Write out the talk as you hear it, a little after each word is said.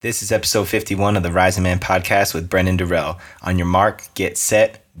This is episode 51 of the Rising Man podcast with Brenden and Durrell. On your mark, get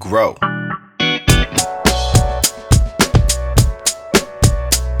set, grow.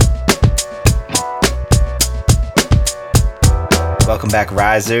 Welcome back,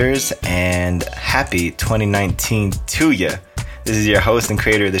 risers, and happy 2019 to you. This is your host and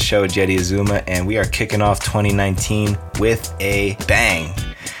creator of the show, Jeddy Azuma, and we are kicking off 2019 with a bang.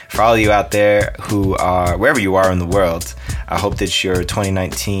 For all of you out there who are, wherever you are in the world, I hope that your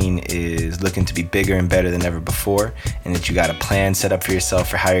 2019 is looking to be bigger and better than ever before, and that you got a plan set up for yourself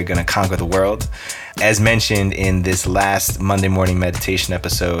for how you're going to conquer the world. As mentioned in this last Monday morning meditation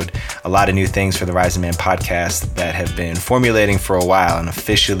episode, a lot of new things for the Rising Man podcast that have been formulating for a while and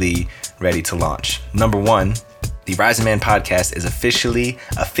officially ready to launch. Number one, the Rising Man podcast is officially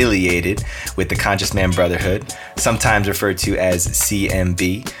affiliated with the Conscious Man Brotherhood, sometimes referred to as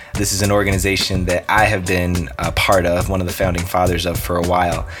CMB. This is an organization that I have been a part of, one of the founding fathers of for a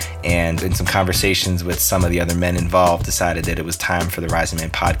while, and in some conversations with some of the other men involved, decided that it was time for the Rising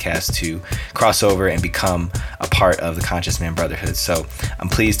Man podcast to cross over and become a part of the Conscious Man Brotherhood. So I'm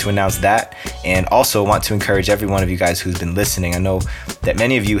pleased to announce that, and also want to encourage every one of you guys who's been listening. I know that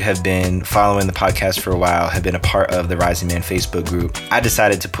many of you have been following the podcast for a while, have been a part of the Rising Man Facebook group. I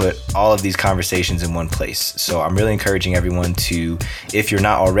decided to put all of these conversations in one place. So I'm really encouraging everyone to, if you're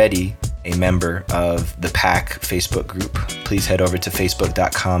not already a member of the PAC Facebook group, please head over to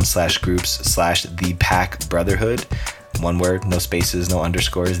facebook.com/groups/The PAC Brotherhood. One word, no spaces, no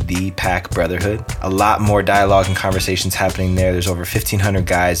underscores, The PAC Brotherhood. A lot more dialogue and conversations happening there. There's over 1,500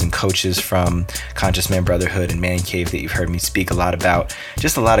 guys and coaches from Conscious Man Brotherhood and Man Cave that you've heard me speak a lot about.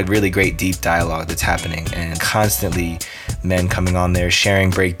 Just a lot of really great deep dialogue that's happening, and constantly men coming on there, sharing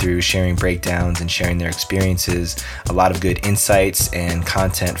breakthroughs, sharing breakdowns, and sharing their experiences. A lot of good insights and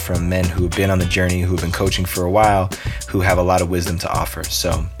content from men who have been on the journey, who have been coaching for a while, who have a lot of wisdom to offer.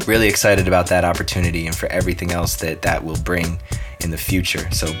 So really excited about that opportunity and for everything else that will bring in the future.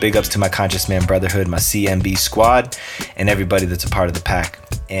 So big ups to my Conscious Man Brotherhood, my CMB squad, and everybody that's a part of the pack.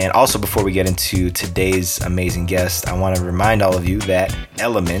 And also, before we get into today's amazing guest, I want to remind all of you that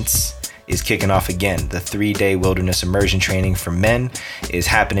Elements is kicking off again. The 3-day wilderness immersion training for men is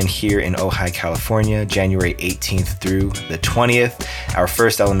happening here in Ojai, California, January 18th through the 20th. Our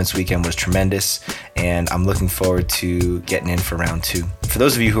first Elements weekend was tremendous, and I'm looking forward to getting in for round 2. For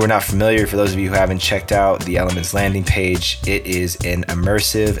those of you who are not familiar, for those of you who haven't checked out the Elements landing page, it is an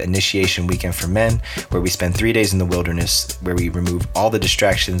immersive initiation weekend for men where we spend 3 days in the wilderness, where we remove all the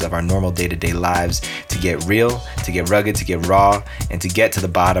distractions of our normal day-to-day lives to get real, to get rugged, to get raw, and to get to the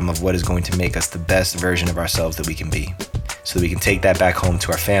bottom of what is going to make us the best version of ourselves that we can be, so that we can take that back home to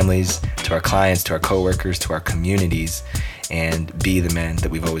our families, to our clients, to our coworkers, to our communities, and be the men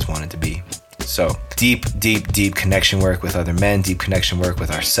that we've always wanted to be. So deep connection work with other men, deep connection work with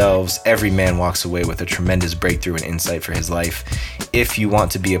ourselves. Every man walks away with a tremendous breakthrough and insight for his life. If you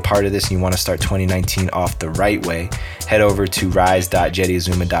want to be a part of this and you want to start 2019 off the right way, head over to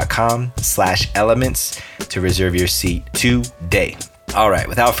rise.jeddyazuma.com/elements to reserve your seat today. All right,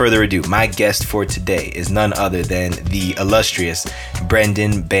 without further ado, my guest for today is none other than the illustrious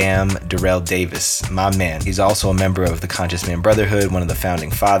Brenden Bam Durrell Davis, my man. He's also a member of the Conscious Man Brotherhood, one of the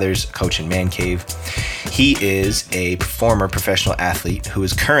founding fathers, coach in Man Cave. He is a former professional athlete who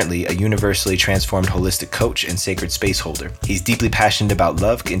is currently a universally transformed holistic coach and sacred space holder. He's deeply passionate about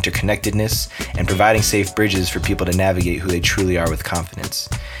love, interconnectedness, and providing safe bridges for people to navigate who they truly are with confidence.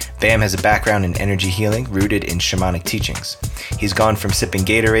 Bam has a background in energy healing rooted in shamanic teachings. He's gone from sipping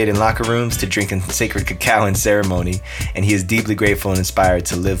Gatorade in locker rooms to drinking sacred cacao in ceremony, and he is deeply grateful and inspired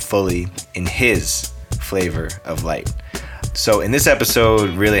to live fully in his flavor of light. So in this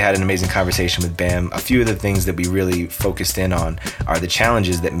episode, really had an amazing conversation with Bam. A few of the things that we really focused in on are the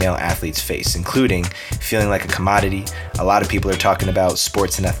challenges that male athletes face, including feeling like a commodity. A lot of people are talking about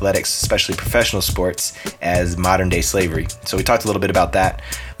sports and athletics, especially professional sports, as modern day slavery. So we talked a little bit about that.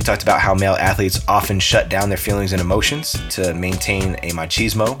 We talked about how male athletes often shut down their feelings and emotions to maintain a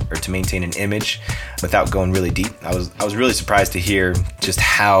machismo or to maintain an image without going really deep. I was really surprised to hear just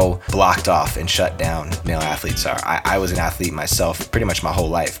how blocked off and shut down male athletes are. I was an athlete myself pretty much my whole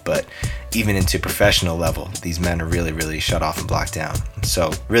life, but even into professional level, these men are really shut off and blocked down.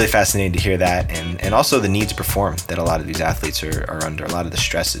 So really fascinating to hear that, and also the need to perform that a lot of these athletes are under, a lot of the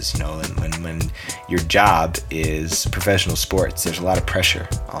stresses, and when your job is professional sports, there's a lot of pressure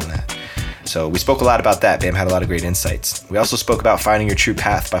on that. So we spoke a lot about that. Bam had a lot of great insights. We also spoke about finding your true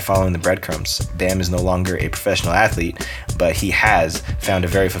path by following the breadcrumbs. Bam is no longer a professional athlete, but he has found a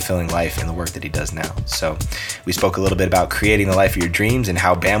very fulfilling life in the work that he does now. So we spoke a little bit about creating the life of your dreams and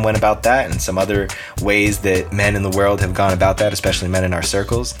how Bam went about that, and some other ways that men in the world have gone about that, especially men in our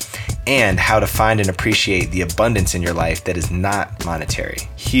circles, and how to find and appreciate the abundance in your life that is not monetary.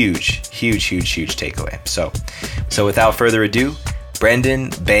 Huge takeaway. So without further ado, Brenden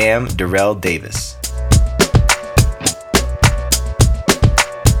Bam Durrell Davis.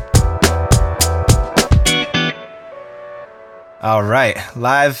 All right,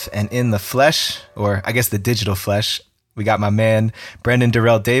 live and in the flesh, or I guess the digital flesh, we got my man, Brenden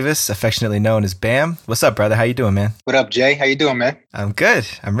Durrell Davis, affectionately known as Bam. What's up, brother? How you doing, man? What up, Jay? How you doing, man? I'm good.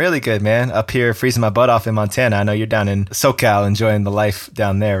 I'm really good, man. Up here freezing my butt off in Montana. I know you're down in SoCal enjoying the life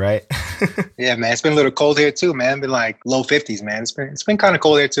down there, right? Yeah, man. It's been a little cold here too, man. Been like low 50s, man. It's been kind of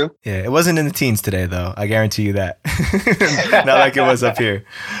cold here too. Yeah, it wasn't in the teens today, though. I guarantee you that. Not like it was up here.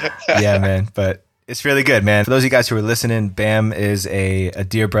 Yeah, man. But it's really good, man. For those of you guys who are listening, Bam is a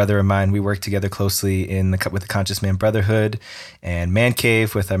dear brother of mine. We work together closely with the Conscious Man Brotherhood and Man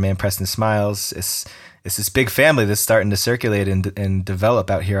Cave with our man Preston Smiles. It's this big family that's starting to circulate and develop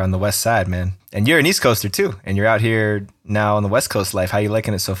out here on the West Side, man. And you're an East Coaster too, and you're out here now on the West Coast life. How you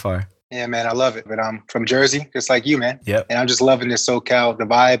liking it so far? Yeah, man, I love it. But I'm from Jersey, just like you, man. Yep. And I'm just loving this SoCal, the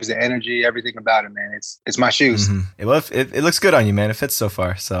vibes, the energy, everything about it, man. It's my shoes. Mm-hmm. It looks good on you, man. It fits so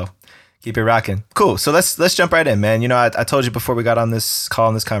far. So keep it rocking. Cool. So let's jump right in, man. You know, I told you before we got on this call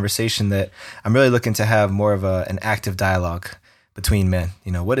and this conversation that I'm really looking to have more of an active dialogue between men.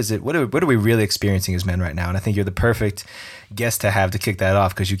 You know, what is it? What are we really experiencing as men right now? And I think you're the perfect guest to have to kick that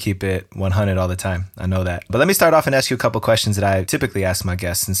off because you keep it 100 all the time. I know that. But let me start off and ask you a couple questions that I typically ask my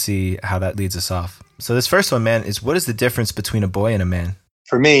guests and see how that leads us off. So this first one, man, is what is the difference between a boy and a man?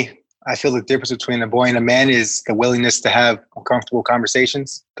 For me, I feel the difference between a boy and a man is the willingness to have uncomfortable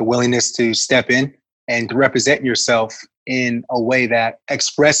conversations, the willingness to step in and to represent yourself in a way that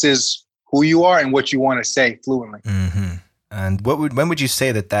expresses who you are and what you want to say fluently. Mm-hmm. And when would you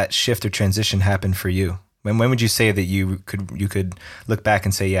say that shift or transition happened for you? When would you say that you could look back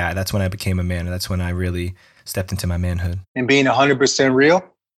and say, yeah, that's when I became a man, or that's when I really stepped into my manhood? And being 100% real,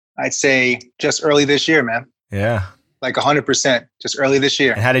 I'd say just early this year, man. Yeah. Like 100%, just early this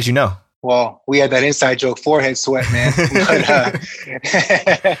year. And how did you know? Well, we had that inside joke, forehead sweat, man.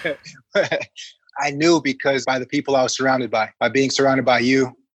 But I knew because by the people I was surrounded by being surrounded by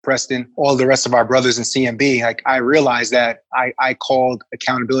you, Preston, all the rest of our brothers in CMB, like I realized that I called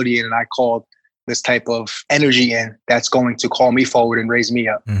accountability in, and I called this type of energy in that's going to call me forward and raise me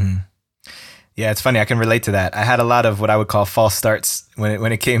up. Mm-hmm. Yeah, it's funny. I can relate to that. I had a lot of what I would call false starts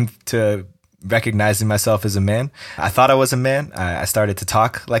when it came to recognizing myself as a man. I thought I was a man. I started to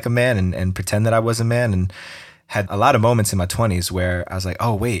talk like a man and pretend that I was a man, and had a lot of moments in my 20s where I was like,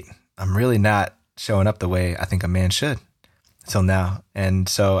 oh, wait, I'm really not showing up the way I think a man should till now. And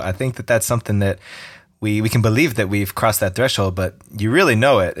so I think that that's something that we can believe that we've crossed that threshold, but you really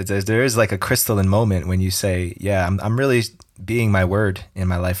know it. There is like a crystalline moment when you say, yeah, I'm really being my word in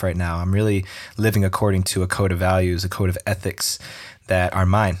my life right now. I'm really living according to a code of values, a code of ethics that are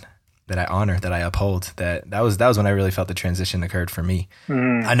mine, that I honor, that I uphold. That was when I really felt the transition occurred for me.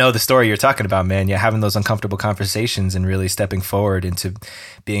 I know the story you're talking about, man. Yeah, having those uncomfortable conversations and really stepping forward into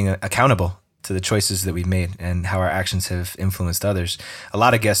being accountable to the choices that we've made and how our actions have influenced others. A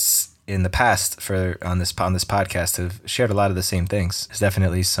lot of guests in the past on this podcast have shared a lot of the same things. There's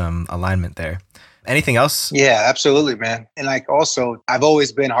definitely some alignment there. Anything else? Yeah, absolutely, man. And like also, I've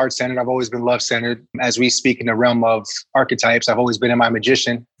always been heart-centered. I've always been love-centered. As we speak in the realm of archetypes, I've always been in my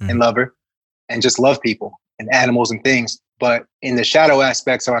magician and lover and just love people and animals and things. But in the shadow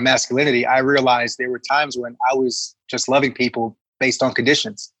aspects of my masculinity, I realized there were times when I was just loving people based on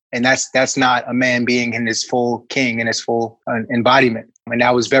conditions. And that's not a man being in his full king and his full embodiment. And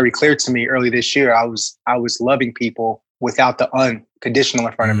that was very clear to me early this year. I was loving people without the unconditional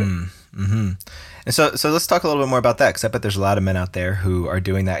in front of it. Mm-hmm. And so let's talk a little bit more about that, because I bet there's a lot of men out there who are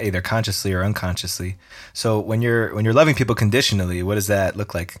doing that either consciously or unconsciously. So when you're loving people conditionally, what does that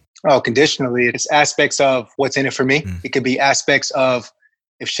look like? Oh, conditionally, it's aspects of what's in it for me. It could be aspects of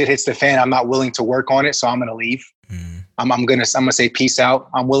if shit hits the fan, I'm not willing to work on it, so I'm going to leave. I'm gonna say peace out.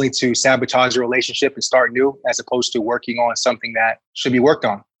 I'm willing to sabotage a relationship and start new, as opposed to working on something that should be worked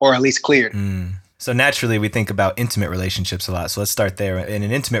on or at least cleared. So naturally, we think about intimate relationships a lot. So let's start there. In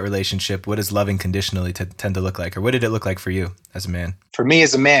an intimate relationship, what does loving conditionally tend to look like, or what did it look like for you as a man? For me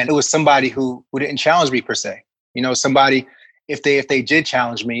as a man, it was somebody who didn't challenge me per se. You know, somebody, if they did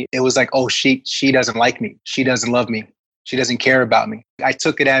challenge me, it was like, oh, she doesn't like me. She doesn't love me. She doesn't care about me. I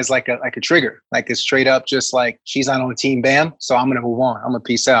took it as like a trigger, like it's straight up, just like she's not on the team, bam. So I'm going to move on. I'm going to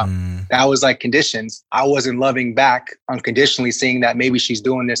peace out. That was like conditions. I wasn't loving back unconditionally, seeing that maybe she's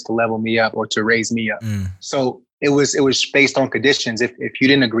doing this to level me up or to raise me up. So it was based on conditions. If you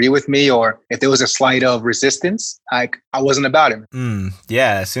didn't agree with me, or if there was a slight of resistance, I wasn't about it.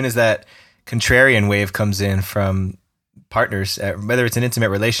 Yeah. As soon as that contrarian wave comes in from partners, whether it's an intimate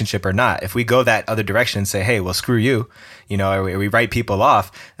relationship or not, if we go that other direction and say, hey, well, screw you, or we write people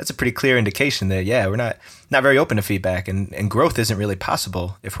off, that's a pretty clear indication that, yeah, we're not very open to feedback, and growth isn't really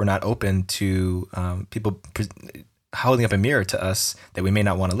possible if we're not open to people holding up a mirror to us that we may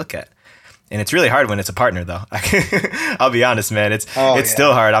not want to look at. And it's really hard when it's a partner, though. I'll be honest, man. It's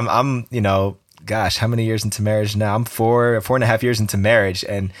still hard. I'm gosh, how many years into marriage now? I'm 4.5 years into marriage,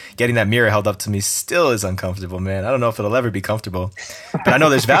 and getting that mirror held up to me still is uncomfortable, man. I don't know if it'll ever be comfortable, but I know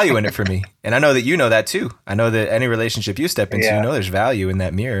there's value in it for me. And I know that you know that too. I know that any relationship you step into, you know there's value in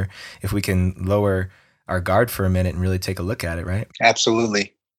that mirror if we can lower our guard for a minute and really take a look at it, right?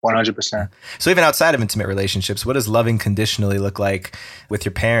 Absolutely. 100%. So even outside of intimate relationships, what does loving conditionally look like with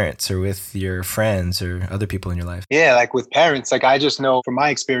your parents or with your friends or other people in your life? Yeah, like with parents, like I just know from my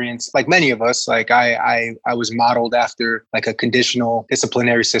experience, like many of us, like I was modeled after like a conditional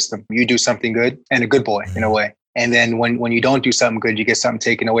disciplinary system. You do something good and a good boy in a way. And then when you don't do something good, you get something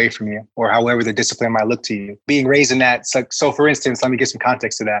taken away from you, or however the discipline might look to you. Being raised in that, like, so for instance, let me get some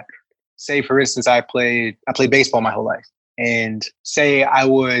context to that. Say, for instance, I played baseball my whole life. And say I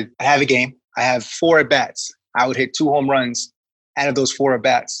would have a game, I have 4 at-bats. I would hit 2 home runs out of those 4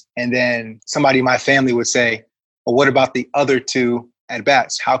 at-bats. And then somebody in my family would say, well, what about the other 2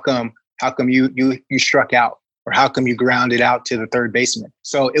 at-bats? How come you struck out? Or how come you grounded out to the third baseman?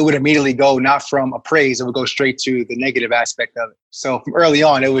 So it would immediately go not from a praise, it would go straight to the negative aspect of it. So from early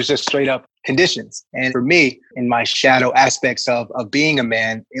on, it was just straight up conditions. And for me, in my shadow aspects of being a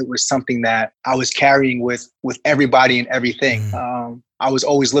man, it was something that I was carrying with everybody and everything. I was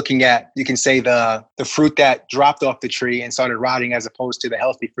always looking at, you can say, the fruit that dropped off the tree and started rotting, as opposed to the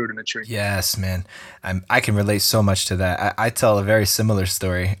healthy fruit in the tree. Yes, man. I can relate so much to that. I tell a very similar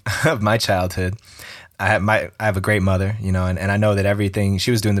story of my childhood. I have a great mother, and I know that everything, she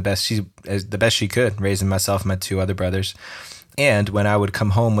was doing the best she could, raising myself and my 2 other brothers. And when I would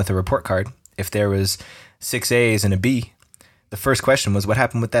come home with a report card, if there was 6 A's and a B, the first question was, what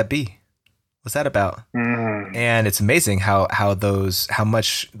happened with that B? What's that about? And it's amazing how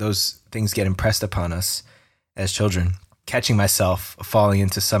much those things get impressed upon us as children. Catching myself falling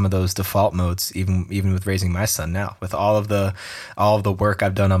into some of those default modes, even with raising my son now, with all of the work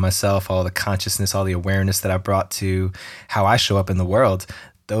I've done on myself, all the consciousness, all the awareness that I brought to how I show up in the world.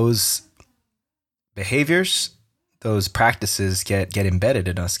 Those behaviors, those practices get embedded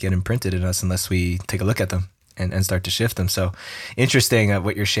in us, get imprinted in us, unless we take a look at them and start to shift them. So interesting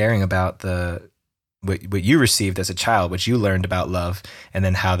what you're sharing about what you received as a child, what you learned about love, and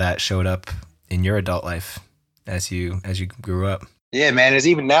then how that showed up in your adult life as you grew up. Yeah, man. As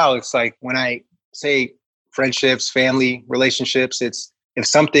even now, it's like when I say friendships, family, relationships, it's if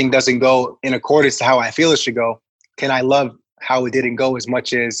something doesn't go in accordance to how I feel it should go, can I love how it didn't go as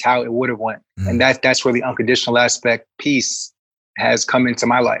much as how it would have went? And that's where the unconditional aspect piece has come into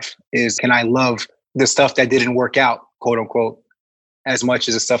my life, is can I love the stuff that didn't work out, quote unquote, as much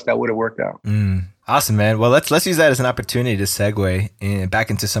as the stuff that would have worked out. Awesome, man. Well, let's use that as an opportunity to segue back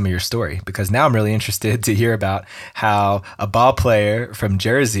into some of your story, because now I'm really interested to hear about how a ball player from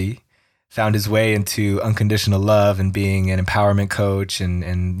Jersey found his way into unconditional love and being an empowerment coach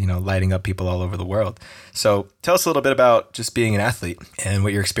and lighting up people all over the world. So tell us a little bit about just being an athlete and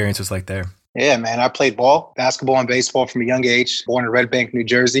what your experience was like there. Yeah, man. I played basketball and baseball from a young age. Born in Red Bank, New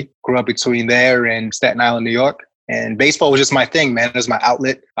Jersey. Grew up between there and Staten Island, New York. And baseball was just my thing, man. It was my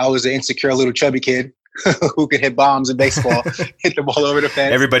outlet. I was an insecure little chubby kid who could hit bombs in baseball, hit the ball over the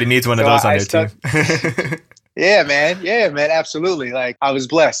fence. Everybody needs one of those on their team. Yeah, man. Absolutely. Like I was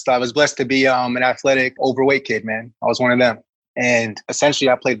blessed. I was blessed to be an athletic, overweight kid, man. I was one of them. And essentially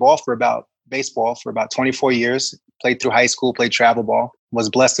I played baseball for about 24 years. Played through high school, played travel ball. Was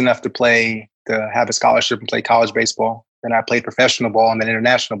blessed enough to have a scholarship and play college baseball. Then I played professional ball and then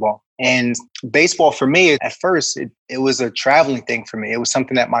international ball. And baseball for me, at first, it was a traveling thing for me. It was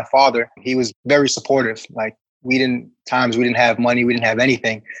something that my father, he was very supportive. Like we didn't have money, we didn't have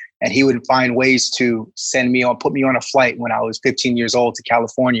anything. And he would find ways to put me on a flight when I was 15 years old to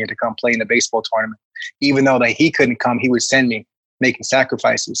California to come play in the baseball tournament. Even though that he couldn't come, he would send me, making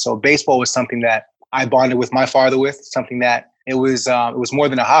sacrifices. So baseball was something that I bonded with my father with, something that it was more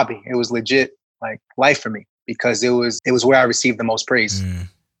than a hobby. It was legit like life for me, because it was where I received the most praise.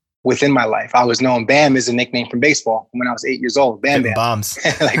 within my life. I was known, Bam is a nickname from baseball when I was 8 years old. Bam Hitting Bam. bombs.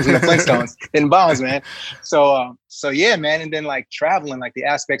 Like from the Flintstones. Hitting bombs, man. So yeah, man. And then like traveling, like the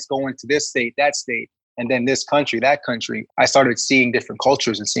aspects going to this state, that state, and then this country, that country. I started seeing different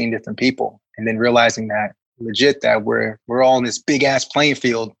cultures and seeing different people, and then realizing that legit that we're all in this big ass playing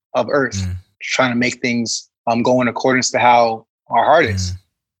field of earth, trying to make things go in accordance to how our heart is.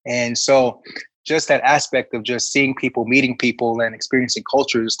 And so just that aspect of just seeing people, meeting people, and experiencing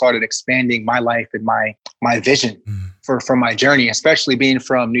cultures started expanding my life and my vision for my journey, especially being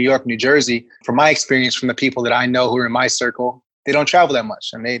from New York, New Jersey. From my experience, from the people that I know who are in my circle, they don't travel that much,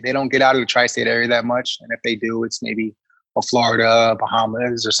 and they don't get out of the tri-state area that much. And if they do, it's maybe Florida,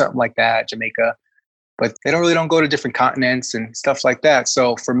 Bahamas, or something like that, Jamaica. But they don't go to different continents and stuff like that.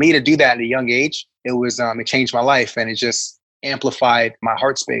 So for me to do that at a young age, it changed my life, and it just amplified my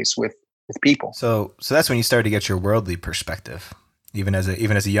heart space with people. So that's when you started to get your worldly perspective, even as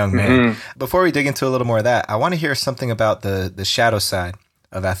a young man. Before we dig into a little more of that, I want to hear something about the shadow side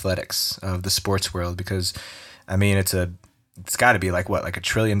of athletics, of the sports world, because I mean, it's got to be like $1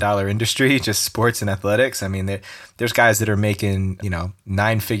 trillion industry, just sports and athletics. I mean, there's guys that are making,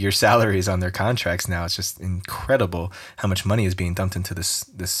 9-figure salaries on their contracts now. It's just incredible how much money is being dumped into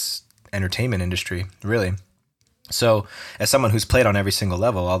this entertainment industry, really. So as someone who's played on every single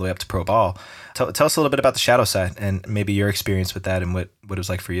level all the way up to pro ball, tell us a little bit about the shadow side and maybe your experience with that and what it was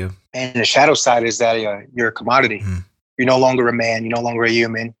like for you. And the shadow side is that you're a commodity. You're no longer a man. You're no longer a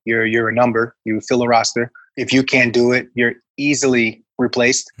human. You're a number. You fill a roster. If you can't do it, you're easily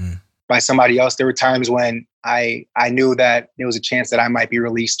replaced by somebody else. There were times when I knew that there was a chance that I might be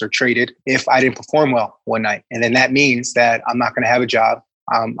released or traded if I didn't perform well one night. And then that means that I'm not going to have a job.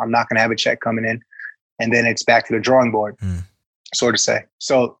 I'm not going to have a check coming in. And then it's back to the drawing board, so to say.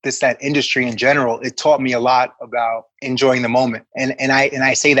 So that industry in general, it taught me a lot about enjoying the moment. And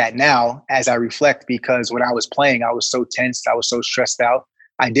I say that now as I reflect, because when I was playing, I was so tensed. I was so stressed out.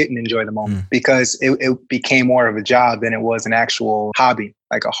 I didn't enjoy the moment because it became more of a job than it was an actual hobby,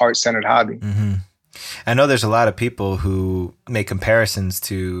 like a heart-centered hobby. I know there's a lot of people who make comparisons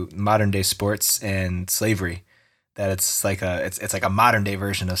to modern day sports and slavery, that it's like a modern day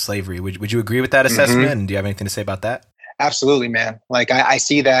version of slavery. Would you agree with that assessment? And do you have anything to say about that? Absolutely, man. Like I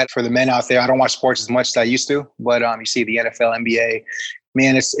see that for the men out there. I don't watch sports as much as I used to, but you see the NFL, NBA,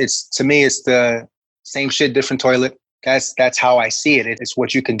 man, it's to me, it's the same shit, different toilet. That's how I see it. It's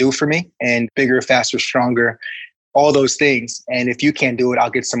what you can do for me, and bigger, faster, stronger, all those things. And if you can't do it,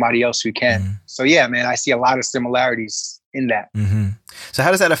 I'll get somebody else who can. So yeah, man, I see a lot of similarities in that. So how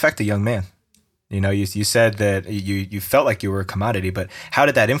does that affect a young man? You said that you felt like you were a commodity, but how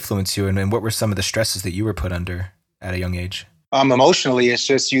did that influence you? And what were some of the stresses that you were put under at a young age? Emotionally, it's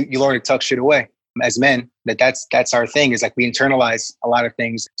just you learn to tuck shit away. As men, that's our thing, is like we internalize a lot of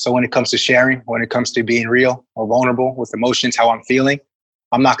things. So when it comes to sharing, when it comes to being real or vulnerable with emotions, how I'm feeling,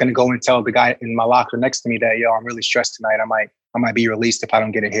 I'm not going to go and tell the guy in my locker next to me that, I'm really stressed tonight. I might be released if I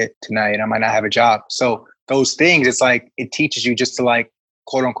don't get a hit tonight. I might not have a job. So those things, it's like, it teaches you just to like,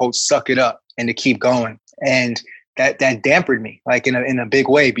 quote unquote, suck it up and to keep going. And that dampened me like in a big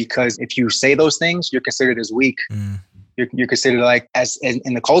way, because if you say those things, you're considered as weak. You're considered like, as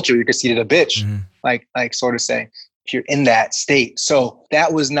in the culture, you're considered a bitch, like sort of say, if you're in that state. So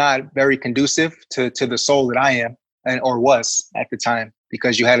that was not very conducive to the soul that I am or was at the time,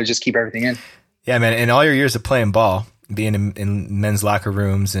 because you had to just keep everything in. Yeah, man. In all your years of playing ball, being in men's locker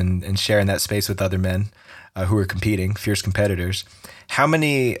rooms and sharing that space with other men who are competing, fierce competitors, how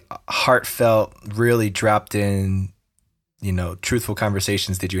many heartfelt, really dropped in, truthful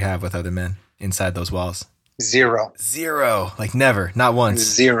conversations did you have with other men inside those walls? Zero. Like never, not once.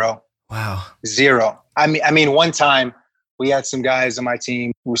 Zero. Wow. Zero. I mean, one time we had some guys on my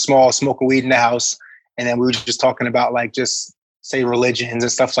team who were small, smoking weed in the house. And then we were just talking about like, just say religions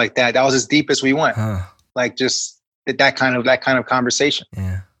and stuff like that. That was as deep as we went. Like just that kind of conversation.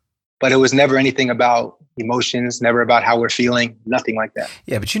 Yeah. But it was never anything about emotions, never about how we're feeling, nothing like that.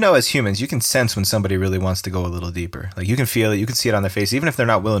 Yeah, but as humans, you can sense when somebody really wants to go a little deeper. Like you can feel it, you can see it on their face, even if they're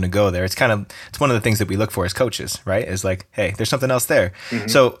not willing to go there. It's one of the things that we look for as coaches, right? Is like, hey, there's something else there.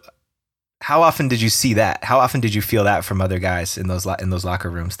 So how often did you see that? How often did you feel that from other guys in those locker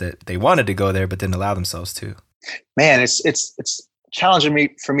rooms, that they wanted to go there but didn't allow themselves to? Man, it's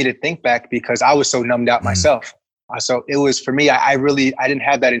challenging for me to think back, because I was so numbed out myself. So it was, for me, I didn't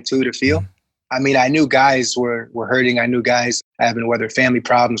have that intuitive feel. I mean, I knew guys were hurting. I knew guys having, whether family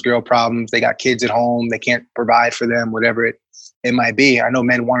problems, girl problems, they got kids at home, they can't provide for them, whatever it might be. I know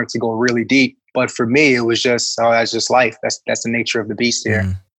men wanted to go really deep, but for me, it was just, that's just life. That's the nature of the beast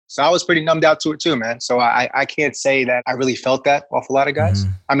here. So I was pretty numbed out to it too, man. So I can't say that I really felt that off a lot of guys.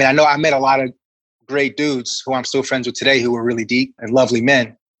 Mm-hmm. I mean, I know I met a lot of great dudes who I'm still friends with today who were really deep and lovely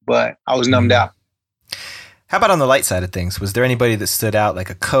men, but I was numbed out. How about on the light side of things? Was there anybody that stood out, like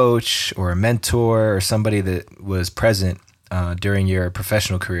a coach or a mentor or somebody that was present during your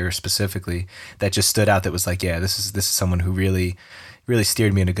professional career specifically that just stood out that was like, yeah, this is someone who really, really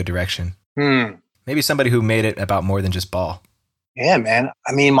steered me in a good direction? Maybe somebody who made it about more than just ball. Yeah, man.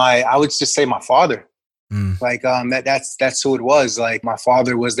 I mean, I would just say my father. Like that's who it was. Like my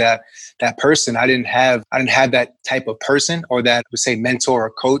father was that person. I didn't have that type of person or that would say mentor or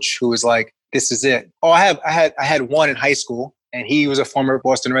coach who was like, this is it. Oh, I had one in high school, and he was a former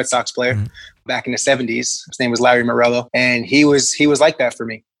Boston Red Sox player back in the 70s. His name was Larry Morello, and he was like that for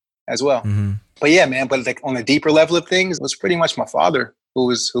me as well. But yeah, man. But like on the deeper level of things, it was pretty much my father who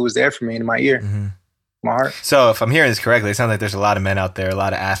was there for me in my ear. My heart. So if I'm hearing this correctly, it sounds like there's a lot of men out there, a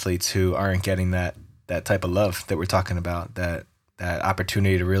lot of athletes who aren't getting that type of love that we're talking about, that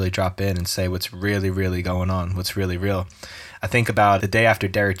opportunity to really drop in and say what's really, really going on, what's really real. I think about the day after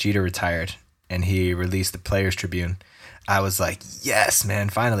Derek Jeter retired and he released the Players Tribune. I was like, yes, man,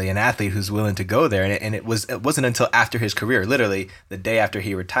 finally an athlete who's willing to go there. And it wasn't until after his career, literally the day after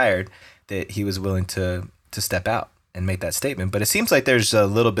he retired, that he was willing to step out and make that statement. But it seems like there's a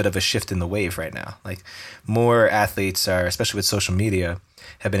little bit of a shift in the wave right now. Like more athletes are, especially with social media,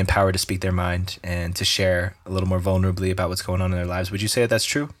 have been empowered to speak their mind and to share a little more vulnerably about what's going on in their lives. Would you say that's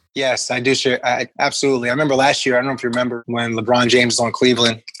true? Yes, I do share. Absolutely. I remember last year, I don't know if you remember when LeBron James was on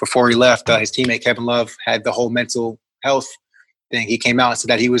Cleveland before he left, his teammate Kevin Love had the whole mental health thing. He came out and said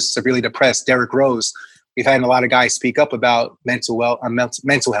that he was severely depressed. Derrick Rose. We've had a lot of guys speak up about mental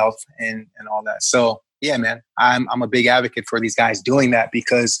health and all that. So yeah, man, I'm a big advocate for these guys doing that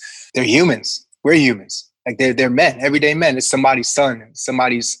because they're humans. We're humans. Like they're men, everyday men. It's somebody's son,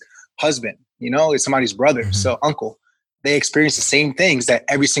 somebody's husband, it's somebody's brother, so uncle. They experience the same things that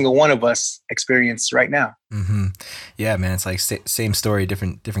every single one of us experience right now. Yeah, man, it's like same story,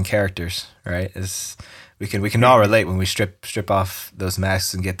 different characters, right? We can all relate when we strip off those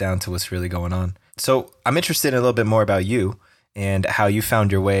masks and get down to what's really going on. So I'm interested in a little bit more about you and how you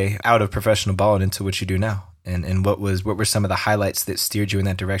found your way out of professional ball and into what you do now. And what were some of the highlights that steered you in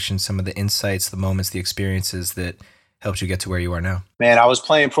that direction, some of the insights, the moments, the experiences that helped you get to where you are now? Man, I was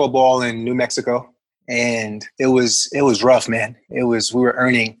playing pro ball in New Mexico, and it was rough, man. We were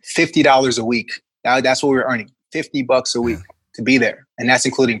earning $50 a week. That's what we were earning, $50 a week to be there. And that's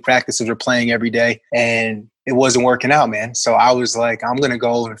including practices. We're playing every day, and it wasn't working out, man. So I was like, I'm going to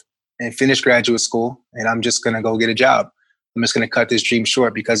go and finish graduate school, and I'm just going to go get a job. I'm just going to cut this dream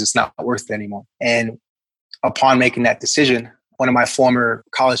short because it's not worth it anymore. And upon making that decision, one of my former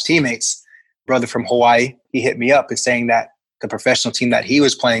college teammates, brother from Hawaii, he hit me up and saying that the professional team that he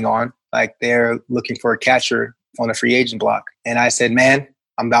was playing on, like they're looking for a catcher on a free agent block. And I said, man,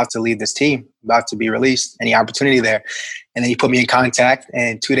 I'm about to leave this team, about to be released, any opportunity there. And then he put me in contact.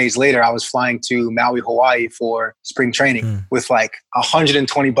 And 2 days later, I was flying to Maui, Hawaii for spring training with like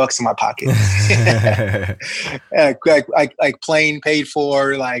 $120 in my pocket. like plane paid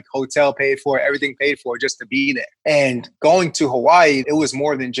for, like hotel paid for, everything paid for just to be there. And going to Hawaii, it was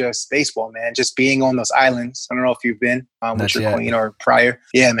more than just baseball, man. Just being on those islands. I don't know if you've been with your queen or prior.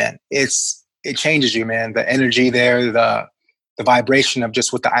 Yeah, man. It changes you, man. The energy there, the vibration of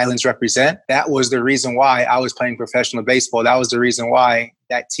just what the islands represent. That was the reason why I was playing professional baseball. That was the reason why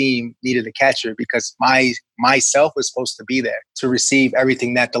that team needed a catcher, because myself was supposed to be there to receive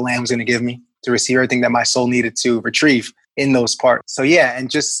everything that the land was going to give me, to receive everything that my soul needed to retrieve in those parts. So yeah, and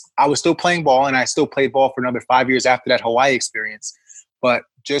just I was still playing ball, and I still played ball for another 5 years after that Hawaii experience. But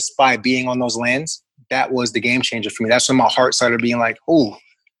just by being on those lands, that was the game changer for me. That's when my heart started being like, "Ooh,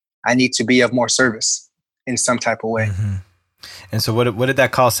 I need to be of more service in some type of way." And so what did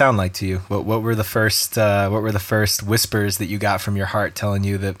that call sound like to you? What were the first whispers that you got from your heart telling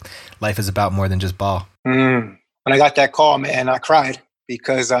you that life is about more than just ball? When I got that call, man, I cried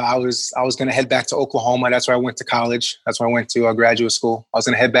because I was going to head back to Oklahoma. That's where I went to college. That's where I went to graduate school. I was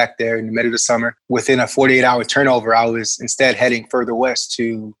going to head back there in the middle of the summer. Within a 48-hour turnover, I was instead heading further west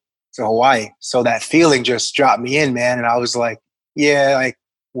to Hawaii. So that feeling just dropped me in, man. And I was like, yeah, like,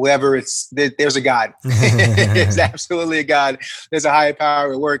 whoever there's a God. There's absolutely a God. There's a higher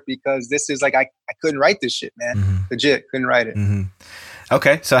power at work, because this is like, I couldn't write this shit, man. Legit, couldn't write it.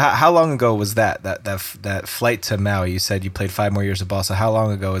 Okay. So how long ago was that flight to Maui? You said you played 5 more years of ball. So how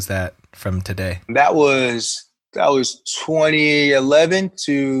long ago was that from today? That was 2011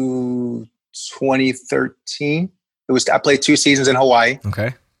 to 2013. I played 2 seasons in Hawaii.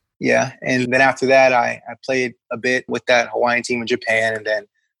 Okay. Yeah. And then after that, I played a bit with that Hawaiian team in Japan, and then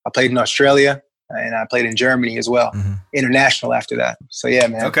I played in Australia, and I played in Germany as well, international after that. So yeah,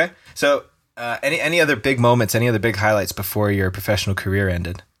 man. Okay. So any other big moments, any other big highlights before your professional career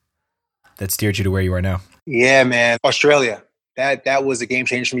ended that steered you to where you are now? Yeah, man. Australia. That was a game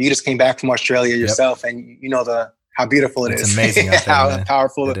changer for me. You just came back from Australia yourself, and you know how beautiful it is. It's amazing out there, how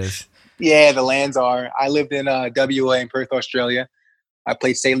powerful it is. Yeah, the lands are. I lived in WA in Perth, Australia. I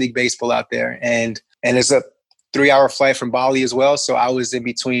played state league baseball out there, and it's a 3-hour flight from Bali as well. So I was in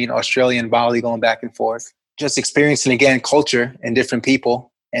between Australia and Bali, going back and forth, just experiencing again culture and different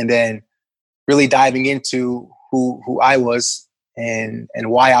people, and then really diving into who I was and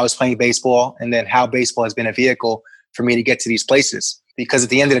why I was playing baseball, and then how baseball has been a vehicle for me to get to these places. Because at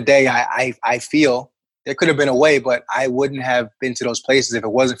the end of the day, I feel there could have been a way, but I wouldn't have been to those places if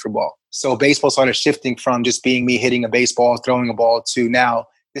it wasn't for ball. So baseball started shifting from just being me hitting a baseball, throwing a ball, to now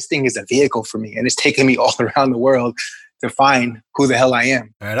this thing is a vehicle for me. And it's taken me all around the world to find who the hell I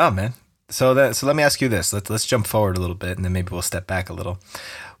am. Right on, man. So let me ask you this. Let's jump forward a little bit, and then maybe we'll step back a little.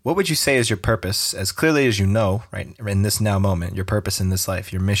 What would you say is your purpose, as clearly as you know, right, in this now moment, your purpose in this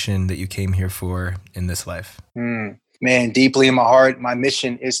life, your mission that you came here for in this life? Man, deeply in my heart, my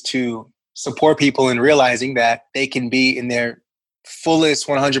mission is to support people in realizing that they can be in their fullest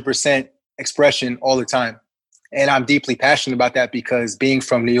 100% expression all the time. And I'm deeply passionate about that because being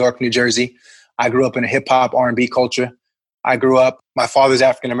from New York, New Jersey, I grew up in a hip hop R&B culture. I grew up, my father's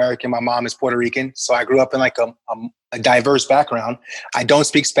African-American, my mom is Puerto Rican. So I grew up in like a diverse background. I don't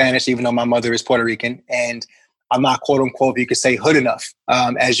speak Spanish, even though my mother is Puerto Rican. And I'm not, quote unquote, you could say hood enough,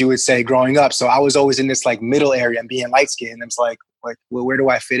 as you would say growing up. So I was always in this like middle area and being light skinned. And it's like, well, where do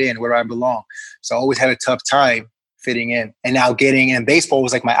I fit in? Where do I belong? So I always had a tough time fitting in. And now and baseball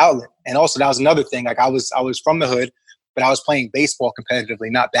was like my outlet. And also that was another thing. Like I was from the hood, but I was playing baseball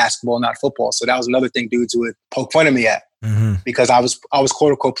competitively, not basketball, not football. So that was another thing dudes would poke fun at me at, because I was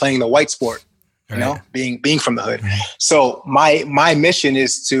quote unquote playing the white sport, you know, being from the hood. So my mission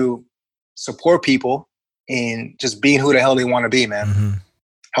is to support people in just being who the hell they want to be, man.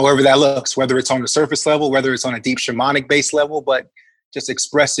 However that looks, whether it's on the surface level, whether it's on a deep shamanic base level, but just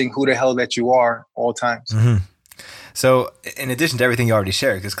expressing who the hell that you are all times. So in addition to everything you already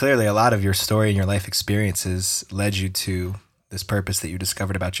shared, because clearly a lot of your story and your life experiences led you to this purpose that you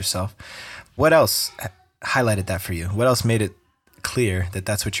discovered about yourself, what else highlighted that for you? What else made it clear that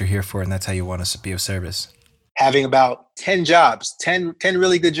that's what you're here for and that's how you want us to be of service? Having about 10 jobs, 10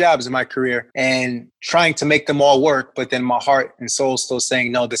 really good jobs in my career, and trying to make them all work, but then my heart and soul still saying,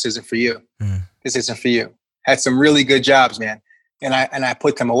 no, this isn't for you. This isn't for you. Had some really good jobs, man. And I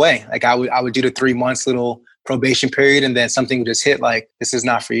put them away. Like I would do the 3 months little probation period, and then something would just hit like, this is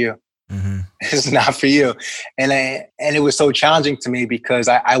not for you. This is not for you. And it was so challenging to me because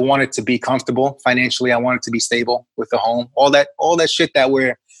I wanted to be comfortable financially. I wanted to be stable with a home, all that shit that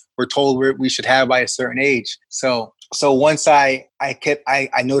we're told we should have by a certain age. So once I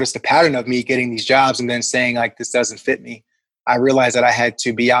noticed the pattern of me getting these jobs and then saying like, this doesn't fit me, I realized that I had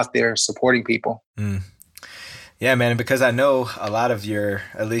to be out there supporting people. Yeah, man. And because I know a lot of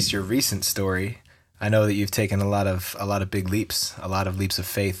at least your recent story, I know that you've taken a lot of big leaps, a lot of leaps of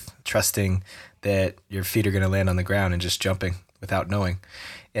faith, trusting that your feet are going to land on the ground and just jumping without knowing.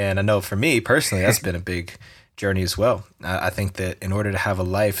 And I know for me personally, that's been a big journey as well. I think that in order to have a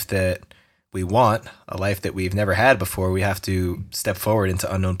life that we want, a life that we've never had before, we have to step forward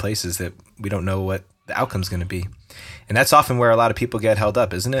into unknown places that we don't know what the outcome's going to be. And that's often where a lot of people get held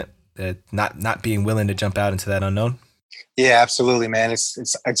up, isn't it? That not being willing to jump out into that unknown. Yeah, absolutely, man. It's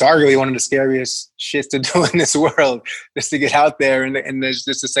arguably one of the scariest shits to do in this world, just to get out there and just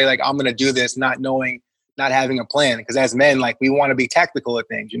to say like, I'm going to do this, not knowing, not having a plan. Because as men, like we want to be tactical at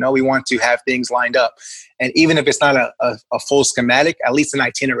things, you know, we want to have things lined up. And even if it's not a full schematic, at least an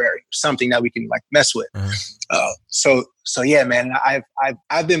itinerary, something that we can like mess with. So yeah, man,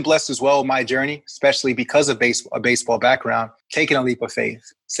 I've been blessed as well with my journey, especially because of a baseball background, taking a leap of faith,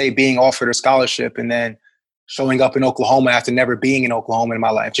 say being offered a scholarship and then showing up in Oklahoma after never being in Oklahoma in my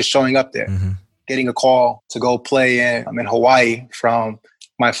life, just showing up there, getting a call to go play in Hawaii from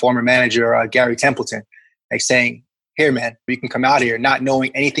my former manager, Gary Templeton, like saying, here, man, you can come out here, not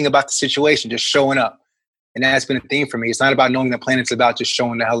knowing anything about the situation, just showing up. And that's been a theme for me. It's not about knowing the plan. It's about just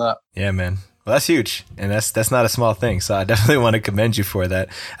showing the hell up. Yeah, man. Well, that's huge. And that's not a small thing. So I definitely want to commend you for that.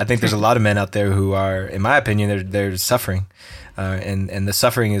 I think there's a lot of men out there who are, in my opinion, they're suffering. And the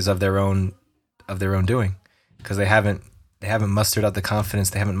suffering is of their own doing. Because they haven't mustered up the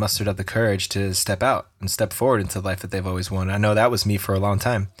confidence, they haven't mustered up the courage to step out and step forward into the life that they've always wanted. I know that was me for a long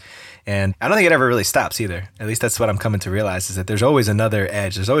time. And I don't think it ever really stops either. At least that's what I'm coming to realize, is that there's always another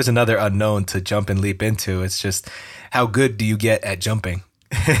edge. There's always another unknown to jump and leap into. It's just, how good do you get at jumping?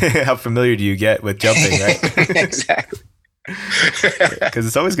 How familiar do you get with jumping, right? Exactly. Because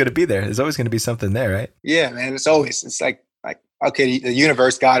it's always going to be there. There's always going to be something there, right? Yeah, man. It's like, okay, the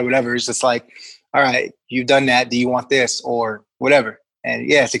universe, God, whatever. It's just like, all right, you've done that. Do you want this or whatever? And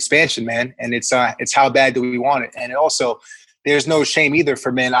yeah, it's expansion, man. And it's how bad do we want it? And it also, there's no shame either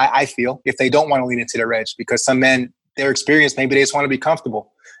for men, I feel, if they don't want to lean into their edge, because some men, their experience, maybe they just want to be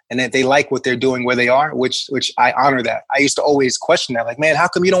comfortable and that they like what they're doing where they are, which I honor that. I used to always question that, like, man, how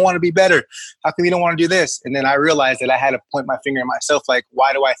come you don't want to be better? How come you don't want to do this? And then I realized that I had to point my finger at myself, like,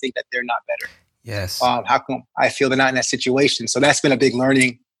 why do I think that they're not better? Yes. How come I feel they're not in that situation? So that's been a big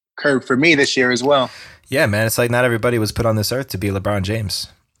learning curve for me this year as well. Yeah, man. It's like not everybody was put on this earth to be LeBron James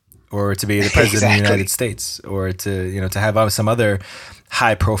or to be the president Exactly. of the United States or to have some other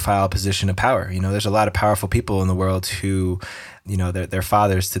high profile position of power. There's a lot of powerful people in the world who, they're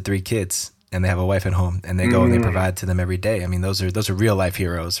fathers to 3 kids and they have a wife at home and they go and they provide to them every day. I mean, those are real life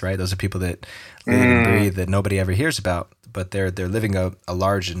heroes, right? Those are people that live and breathe that nobody ever hears about, but they're living a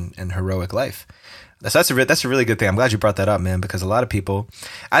large and heroic life. That's a really good thing. I'm glad you brought that up, man, because a lot of people,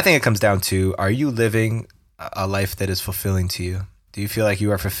 I think it comes down to, are you living a life that is fulfilling to you? Do you feel like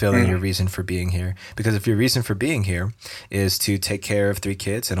you are fulfilling your reason for being here? Because if your reason for being here is to take care of 3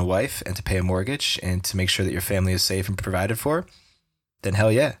 kids and a wife and to pay a mortgage and to make sure that your family is safe and provided for, then hell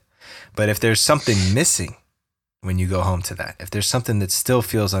yeah. But if there's something missing when you go home to that, if there's something that still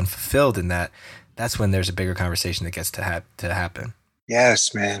feels unfulfilled in that, that's when there's a bigger conversation that gets to happen.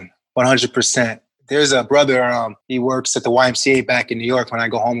 Yes, man. 100%. There's a brother, he works at the YMCA back in New York when I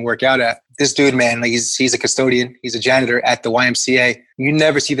go home and work out at. This dude, man, like he's a custodian. He's a janitor at the YMCA. You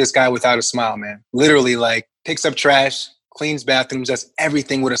never see this guy without a smile, man. Literally, like, picks up trash, cleans bathrooms, does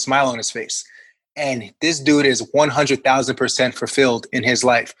everything with a smile on his face. And this dude is 100,000% fulfilled in his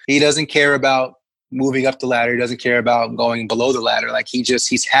life. He doesn't care about moving up the ladder. He doesn't care about going below the ladder. Like,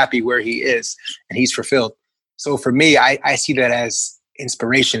 he's happy where he is and he's fulfilled. So for me, I see that as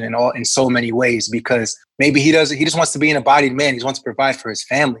inspiration in so many ways, because maybe he just wants to be an embodied man. He wants to provide for his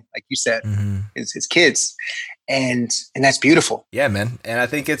family, like you said, his kids, and that's beautiful. Yeah, man. And I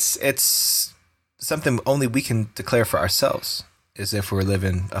think it's something only we can declare for ourselves, is if we're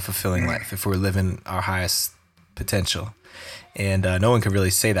living a fulfilling life, if we're living our highest potential. And no one can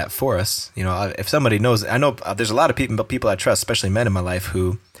really say that for us. If somebody knows, I know there's a lot of people I trust, especially men in my life,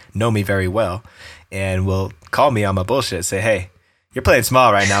 who know me very well and will call me on my bullshit, say, hey, you're playing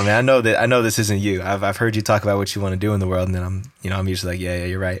small right now, man. I know this isn't you. I've heard you talk about what you want to do in the world, and then I'm usually like, yeah,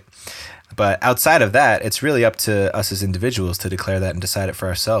 you're right. But outside of that, it's really up to us as individuals to declare that and decide it for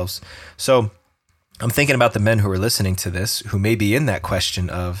ourselves. So I'm thinking about the men who are listening to this, who may be in that question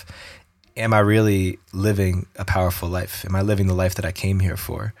of, am I really living a powerful life? Am I living the life that I came here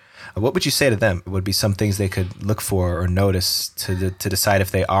for? What would you say to them? Would be some things they could look for or notice to decide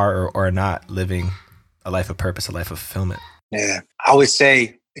if they are or are not living a life of purpose, a life of fulfillment? Yeah, I would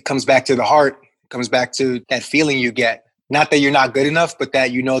say it comes back to the heart. It comes back to that feeling you get. Not that you're not good enough, but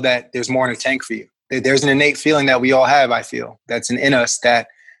that you know that there's more in the tank for you. There's an innate feeling that we all have, I feel, that's in us that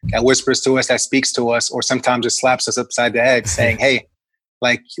whispers to us, that speaks to us, or sometimes just slaps us upside the head saying, hey,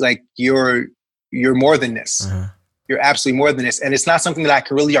 like you're more than this. You're absolutely more than this. And it's not something that I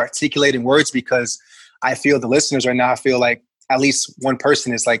can really articulate in words, because I feel the listeners right now, I feel like at least one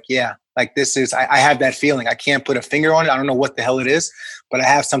person is like, yeah, like this is, I have that feeling. I can't put a finger on it. I don't know what the hell it is, but I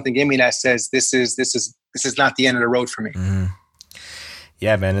have something in me that says this is not the end of the road for me.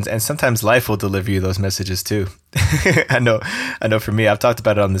 Yeah, man. And sometimes life will deliver you those messages too. I know for me, I've talked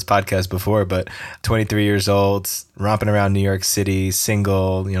about it on this podcast before, but 23 years old, romping around New York City,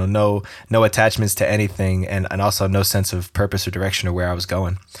 single, no attachments to anything, and also no sense of purpose or direction or where I was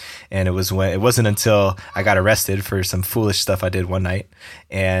going. And it wasn't until I got arrested for some foolish stuff I did one night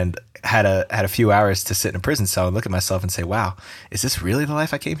and had a few hours to sit in a prison cell and look at myself and say, wow, is this really the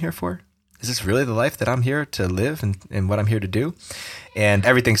life I came here for? Is this really the life that I'm here to live and what I'm here to do? And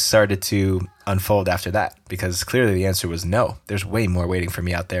everything started to unfold after that, because clearly the answer was no. There's way more waiting for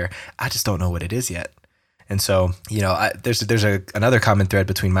me out there. I just don't know what it is yet. And so, there's another common thread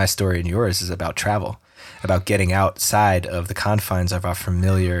between my story and yours is about travel, about getting outside of the confines of our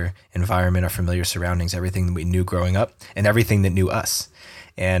familiar environment, our familiar surroundings, everything that we knew growing up and everything that knew us.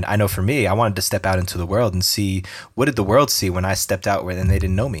 And I know for me, I wanted to step out into the world and see, what did the world see when I stepped out and they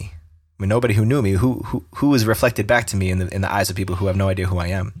didn't know me? I mean, nobody who knew me, who was reflected back to me in the eyes of people who have no idea who I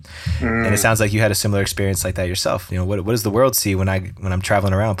am. And it sounds like you had a similar experience like that yourself. What does the world see when I'm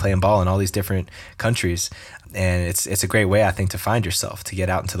traveling around playing ball in all these different countries? And it's a great way, I think, to find yourself, to get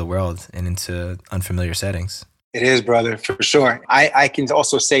out into the world and into unfamiliar settings. It is, brother, for sure. I can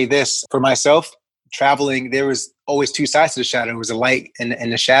also say this for myself. traveling, there was always two sides to the shadow. There was a light and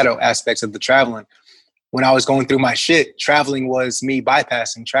the shadow aspects of the traveling. When I was going through my shit, traveling was me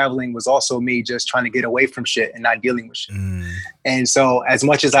bypassing. Traveling was also me just trying to get away from shit and not dealing with shit. And so as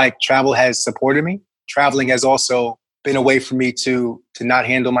much as like travel has supported me, traveling has also been a way for me to not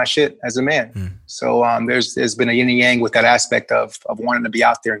handle my shit as a man. So there's been a yin and yang with that aspect of wanting to be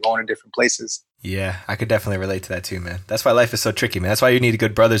out there and going to different places. Yeah, I could definitely relate to that too, man. That's why life is so tricky, man. That's why you need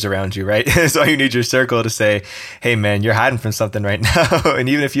good brothers around you, right? That's why you need your circle to say, hey, man, you're hiding from something right now. And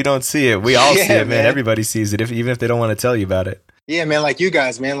even if you don't see it, we all see it, man. Everybody sees it, even if they don't want to tell you about it. Yeah, man, like you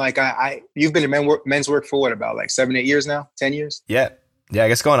guys, man. Like you've been in men's work for what, about like 7-8 years now? 10 years? Yeah, I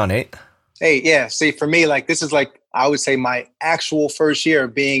guess going on 8. Hey, yeah. See, for me, like this is like, I would say my actual first year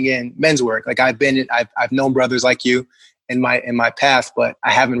of being in men's work. Like I've known brothers like you in my path, but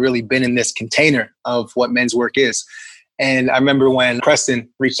I haven't really been in this container of what men's work is. And I remember when Preston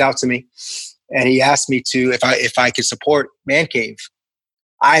reached out to me and he asked me to, if I could support Man Cave,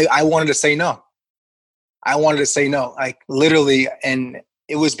 I wanted to say no. I wanted to say no, like literally. And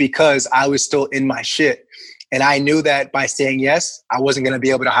it was because I was still in my shit. And I knew that by saying yes, I wasn't going to be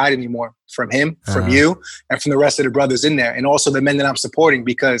able to hide anymore from him, from you, and from the rest of the brothers in there. And also the men that I'm supporting,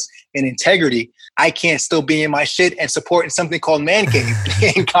 because in integrity, I can't still be in my shit and supporting something called Man Cave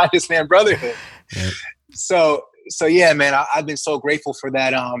and Conscious Man Brotherhood. Yep. So yeah, man, I've been so grateful for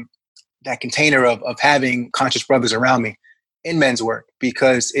that, that container of having conscious brothers around me in men's work,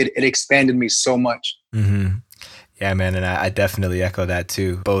 because it expanded me so much. Mm-hmm. Yeah, man. And I definitely echo that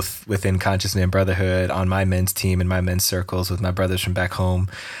too, both within Conscious Man Brotherhood, on my men's team and my men's circles with my brothers from back home.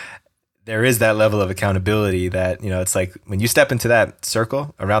 There is that level of accountability that, it's like when you step into that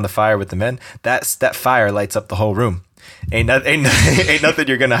circle around the fire with the men, that fire lights up the whole room. Ain't nothing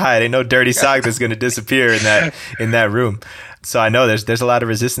you're going to hide. Ain't no dirty sock that's going to disappear in that room. So I know there's a lot of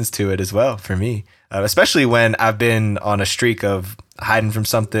resistance to it as well for me, especially when I've been on a streak of hiding from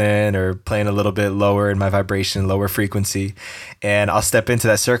something or playing a little bit lower in my vibration, lower frequency. And I'll step into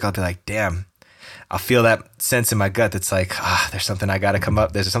that circle. I'll be like, damn, I'll feel that sense in my gut that's like, there's something I got to come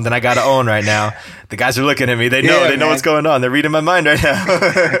up. There's something I got to own right now. The guys are looking at me. They know what's going on. They're reading my mind right now.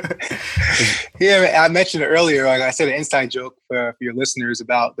 Yeah, I mentioned it earlier. Like I said, an inside joke for your listeners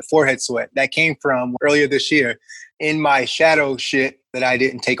about the forehead sweat. That came from earlier this year. In my shadow shit that I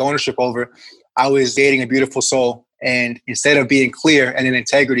didn't take ownership over, I was dating a beautiful soul. And instead of being clear and in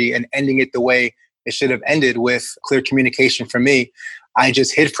integrity and ending it the way it should have ended, with clear communication from me, I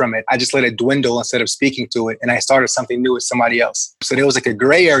just hid from it. I just let it dwindle instead of speaking to it. And I started something new with somebody else. So there was like a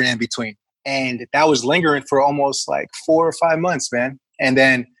gray area in between. And that was lingering for almost like 4 or 5 months, man. And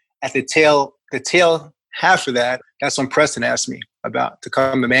then at the tail half of that, that's when Preston asked me to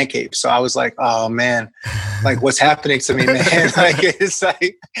come to Man Cave. So I was like, oh man, like what's happening to me, man? Like it's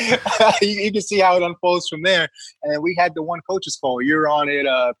like you can see how it unfolds from there. And we had the one coach's call. You're on it,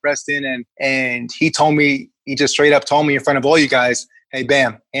 Preston, and he just straight up told me in front of all you guys, hey,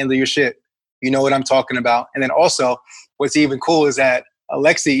 Bam, handle your shit. You know what I'm talking about. And then also, what's even cool is that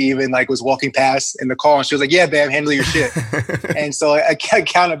Alexi even like was walking past in the car and she was like, yeah, Bam, handle your shit. And so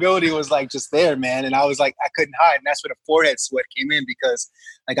accountability was like just there, man. And I was like, I couldn't hide. And that's where the forehead sweat came in, because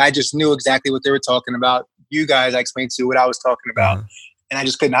like I just knew exactly what they were talking about. You guys, I explained to you what I was talking about. And I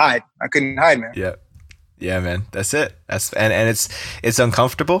just couldn't hide. I couldn't hide, man. Yeah. Yeah, man. That's it. And it's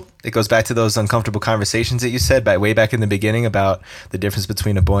uncomfortable. It goes back to those uncomfortable conversations that you said way back in the beginning about the difference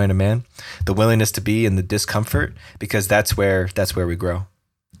between a boy and a man, the willingness to be in the discomfort, because that's where we grow.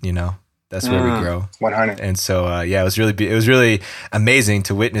 That's where we grow. 100. And so, it was really amazing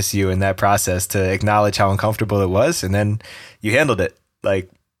to witness you in that process, to acknowledge how uncomfortable it was. And then you handled it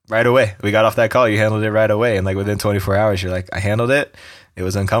like right away. We got off that call. You handled it right away. And like within 24 hours, you're like, I handled it. It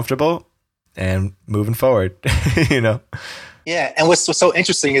was uncomfortable. And moving forward, Yeah. And what's so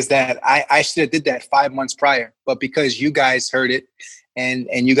interesting is that I should have did that 5 months prior, but because you guys heard it and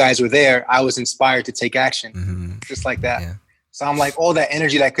you guys were there, I was inspired to take action just like that. Yeah. So I'm like, all that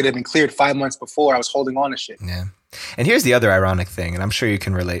energy that could have been cleared 5 months before, I was holding on to shit. Yeah. And here's the other ironic thing, and I'm sure you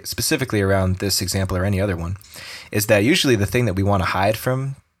can relate specifically around this example or any other one, is that usually the thing that we want to hide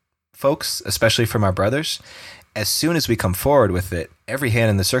from folks, especially from our brothers, as soon as we come forward with it, every hand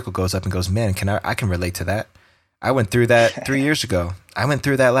in the circle goes up and goes, man, I can relate to that. I went through that 3 years ago. I went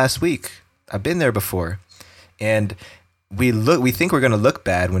through that last week. I've been there before. And we think we're going to look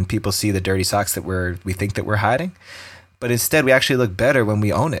bad when people see the dirty socks that we think that we're hiding. But instead, we actually look better when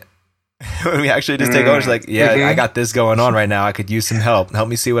we own it. When we actually just take ownership, like, I got this going on right now. I could use some help. Help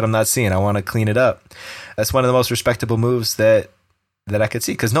me see what I'm not seeing. I want to clean it up. That's one of the most respectable moves that I could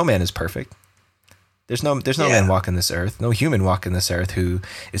see, because no man is perfect. There's no man walking this earth, no human walking this earth who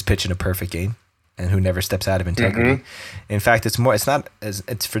is pitching a perfect game. and who never steps out of integrity. Mm-hmm. In fact,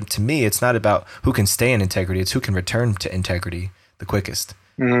 to me, it's not about who can stay in integrity. It's who can return to integrity the quickest.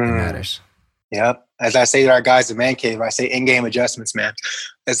 That matters. Yep. As I say to our guys in Man Cave, I say in-game adjustments, man.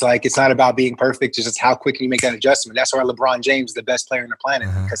 It's like, it's not about being perfect. It's just how quick can you make that adjustment. That's why LeBron James is the best player on the planet,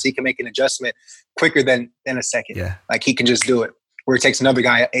 because he can make an adjustment quicker than a second. Yeah. Like, he can just do it, where it takes another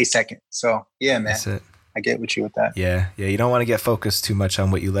guy a second. So yeah, man. That's it. I get with you with that. Yeah. You don't want to get focused too much on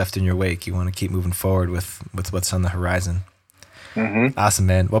what you left in your wake. You want to keep moving forward with what's on the horizon. Mm-hmm. Awesome,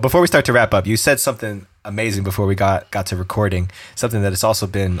 man. Well, before we start to wrap up, you said something amazing before we got to recording, something that has also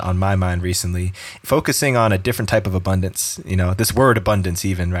been on my mind recently, focusing on a different type of abundance. This word abundance,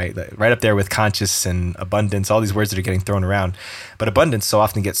 even, right up there with conscious and abundance, all these words that are getting thrown around. But abundance so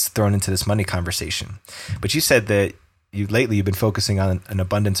often gets thrown into this money conversation. But you said that you've been focusing on an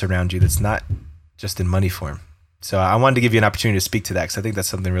abundance around you that's not just in money form. So I wanted to give you an opportunity to speak to that, because I think that's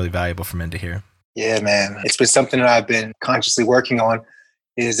something really valuable for men to hear. Yeah, man. It's been something that I've been consciously working on.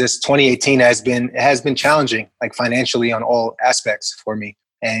 Is this 2018 has been challenging, like financially on all aspects for me,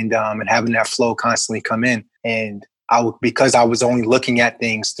 and having that flow constantly come in. And because I was only looking at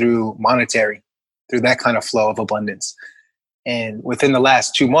things through that kind of flow of abundance. And within the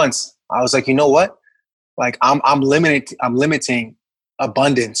last 2 months, I was like, you know what? Like, I'm limiting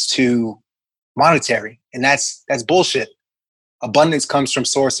abundance to monetary, and that's bullshit. Abundance comes from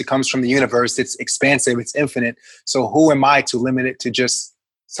source. It comes from the universe. It's expansive. It's infinite. So who am I to limit it to just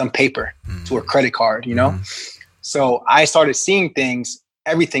some paper, to a credit card, So I started seeing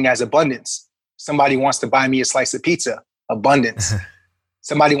everything as abundance. Somebody wants to buy me a slice of pizza, abundance.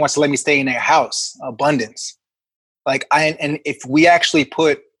 Somebody wants to let me stay in their house, abundance. And if we actually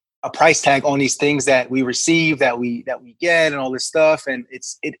put a price tag on these things that we receive, that we get, and all this stuff, and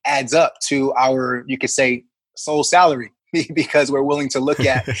it adds up to our, you could say, soul salary. Because we're willing to look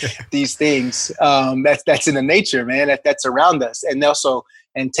at these things that's in the nature, man, that's around us,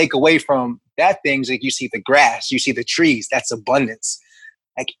 and take away from that things, like you see the grass, you see the trees, that's abundance.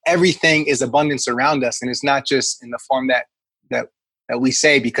 Like, everything is abundance around us, and it's not just in the form that we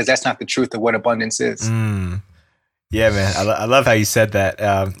say, because that's not the truth of what abundance is. Yeah, man, I love how you said that.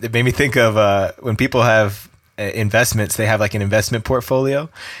 It made me think of when people have investments, they have like an investment portfolio,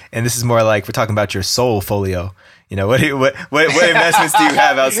 and this is more like we're talking about your soul folio. What investments do you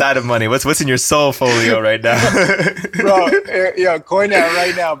have outside of money? What's in your soul folio right now? Bro, yeah, coin that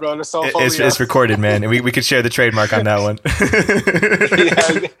right now, bro. The soul folio. It's recorded, man, and we could share the trademark on that one.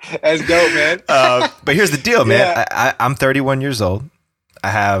 Yeah, that's dope, man. But here's the deal, man. Yeah. I'm 31 years old.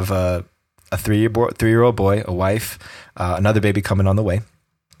 I have a 3-year-old boy, a wife, another baby coming on the way.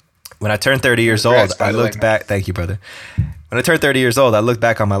 When I turned 30 years old, I looked back. Thank you, brother. When I turned 30 years old, I looked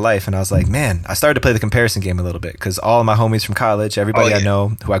back on my life and I was like, man, I started to play the comparison game a little bit, because all of my homies from college, everybody I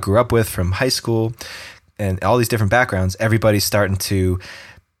know who I grew up with from high school, and all these different backgrounds, everybody's starting to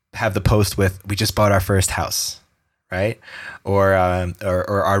have the post with, we just bought our first house, right? Or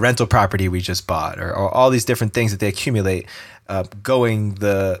our rental property we just bought, or all these different things that they accumulate, going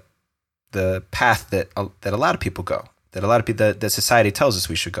the path that a lot of people go. That a lot of people that society tells us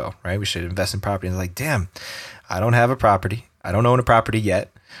we should go, right? We should invest in property. And like, damn, I don't have a property. I don't own a property yet.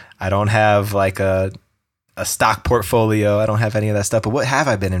 I don't have like a stock portfolio. I don't have any of that stuff. But what have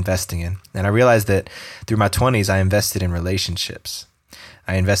I been investing in? And I realized that through my 20s, I invested in relationships.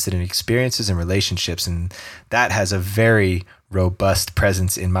 I invested in experiences and relationships. And that has a very robust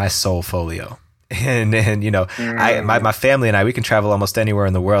presence in my soul folio. And my family and I, we can travel almost anywhere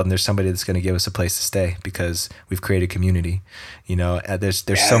in the world, and there's somebody that's going to give us a place to stay because we've created community. There's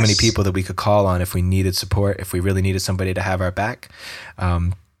so many people that we could call on if we needed support, if we really needed somebody to have our back.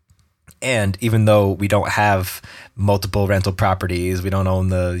 And even though we don't have multiple rental properties, we don't own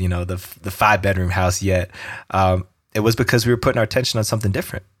the 5-bedroom house yet, it was because we were putting our attention on something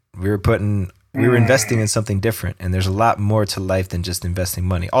different. We were investing in something different, and there's a lot more to life than just investing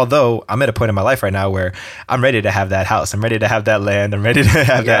money. Although I'm at a point in my life right now where I'm ready to have that house, I'm ready to have that land, I'm ready to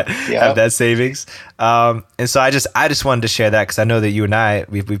have have that savings. And so I just wanted to share that, because I know that you and I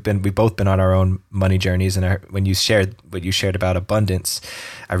we've both been on our own money journeys, and when you shared what you shared about abundance,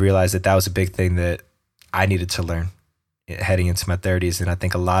 I realized that was a big thing that I needed to learn heading into my 30s. And I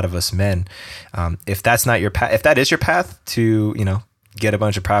think a lot of us men, if that's not your path, if that is your path to get a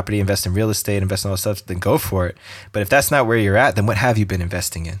bunch of property, invest in real estate, invest in all that stuff, then go for it. But if that's not where you're at, then what have you been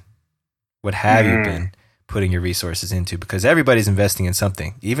investing in? What have you been putting your resources into? Because everybody's investing in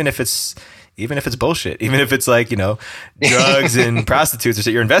something, even if it's bullshit, even if it's like, drugs and prostitutes or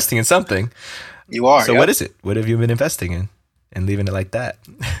shit, you're investing in something. You are. So what is it? What have you been investing in? And leaving it like that.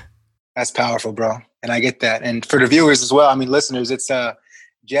 That's powerful, bro. And I get that. And for the viewers as well, listeners, it's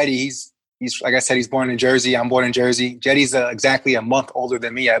Jetty. He's, like I said, he's born in Jersey. I'm born in Jersey. Jetty's exactly a month older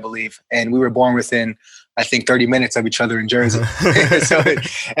than me, I believe. And we were born within, I think, 30 minutes of each other in Jersey.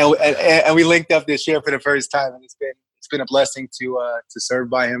 And we linked up this year for the first time. And it's been a blessing to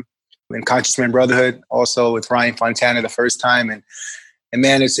serve by him in Conscious Man Brotherhood. Also with Ryan Fontana the first time. And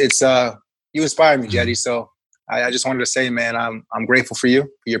man, it's you inspire me, Jetty. So I just wanted to say, man, I'm grateful for you,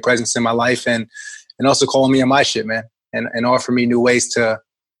 for your presence in my life, and also calling me on my shit, man, and offer me new ways to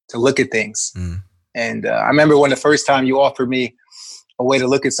look at things. And I remember when the first time you offered me a way to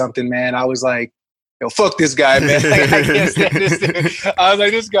look at something, man, I was like, yo, fuck this guy, man. Like, I can't stand this dude. I was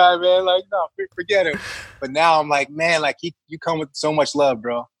like, this guy, man, like, no, forget him. But now I'm like, man, like you come with so much love,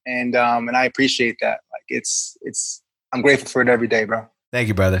 bro. And I appreciate that. Like I'm grateful for it every day, bro. Thank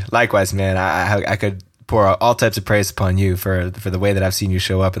you, brother. Likewise, man. I could pour out all types of praise upon you for the way that I've seen you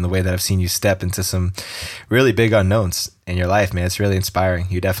show up and the way that I've seen you step into some really big unknowns in your life, man. It's really inspiring.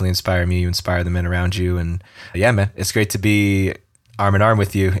 You definitely inspire me. You inspire the men around you. And yeah, man, it's great to be arm in arm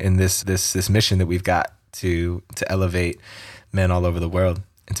with you in this mission that we've got to elevate men all over the world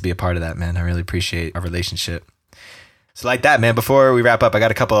and to be a part of that, man. I really appreciate our relationship. So like that, man, before we wrap up, I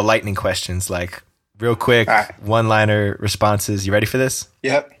got a couple of lightning questions, like real quick, one-liner responses. You ready for this?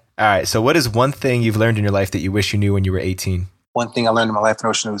 Yep. All right. So what is one thing you've learned in your life that you wish you knew when you were 18? One thing I learned in my life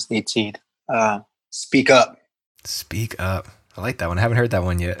when I was 18. Speak up. Speak up. I like that one. I haven't heard that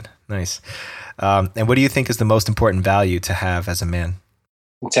one yet. Nice. And what do you think is the most important value to have as a man?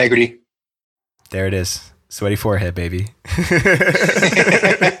 Integrity. There it is. Sweaty forehead, baby.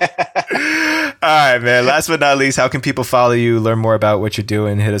 All right, man. Last but not least, how can people follow you, learn more about what you're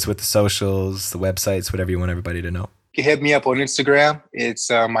doing, hit us with the socials, the websites, whatever you want everybody to know? You can hit me up on Instagram. It's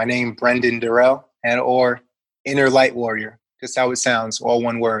my name, Brenden Durrell, or Inner Light Warrior. Just how it sounds, all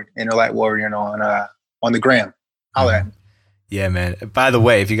one word, Inner Light Warrior on the gram. Holla at me. Yeah, man. By the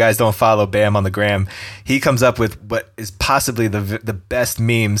way, if you guys don't follow Bam on the gram, he comes up with what is possibly the best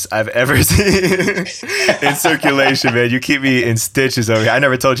memes I've ever seen in circulation, man. You keep me in stitches over here. I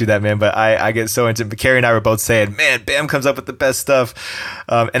never told you that, man, but I get so into it. Carrie and I were both saying, man, Bam comes up with the best stuff.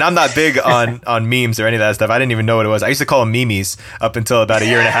 And I'm not big on memes or any of that stuff. I didn't even know what it was. I used to call them memes up until about a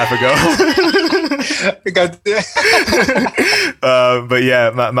year and a half ago. But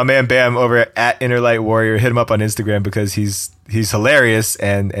yeah, my man Bam over at Inner Light Warrior, hit him up on Instagram because he's hilarious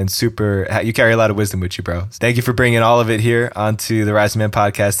and super. You carry a lot of wisdom with you, bro. Thank you for bringing all of it here onto the Rising Man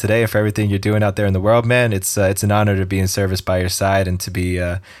podcast today, and for everything you're doing out there in the world, man. It's an honor to be in service by your side and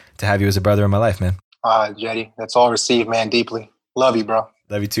to have you as a brother in my life, man. Jetty, that's all received, man. Deeply love you, bro.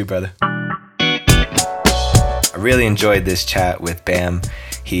 Love you too, brother. I really enjoyed this chat with Bam.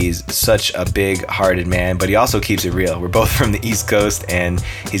 He's such a big-hearted man, but he also keeps it real. We're both from the East Coast, and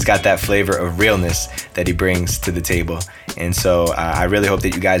he's got that flavor of realness that he brings to the table. And so I really hope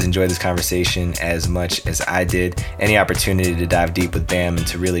that you guys enjoy this conversation as much as I did. Any opportunity to dive deep with Bam and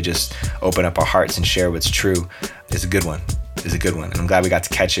to really just open up our hearts and share what's true is a good one. And I'm glad we got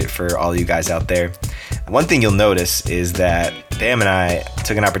to catch it for all of you guys out there. One thing you'll notice is that Bam and I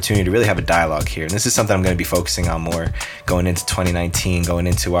took an opportunity to really have a dialogue here. And this is something I'm going to be focusing on more going into 2019, going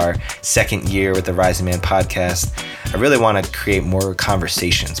into our second year with the Rising Man podcast. I really want to create more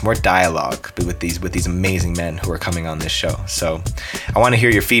conversations, more dialogue with these amazing men who are coming on this show. So I want to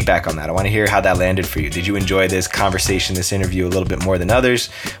hear your feedback on that. I want to hear how that landed for you. Did you enjoy this conversation, this interview a little bit more than others?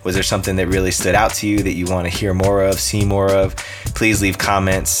 Was there something that really stood out to you that you want to hear more of, see more of? Please leave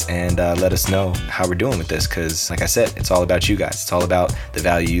comments and let us know how we're doing with this, because like I said, it's all about you guys. It's all about the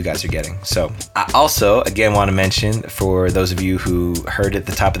value you guys are getting. So I also, again, want to mention, for those of you who heard at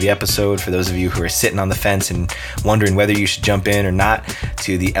the top of the episode, for those of you who are sitting on the fence and wondering whether you should jump in or not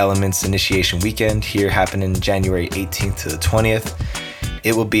to the Elements Initiation Weekend here happening January 18th to the 20th,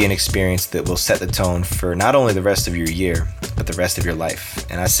 it will be an experience that will set the tone for not only the rest of your year, but the rest of your life.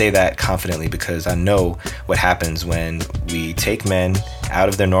 And I say that confidently because I know what happens when we take men out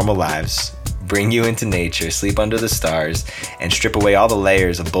of their normal lives, bring you into nature, sleep under the stars, and strip away all the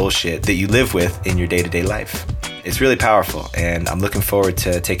layers of bullshit that you live with in your day-to-day life. It's really powerful, and I'm looking forward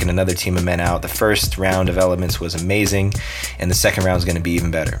to taking another team of men out. The first round of Elements was amazing, and the second round is going to be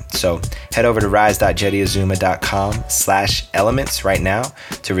even better. So head over to rise.jettyazuma.com/elements right now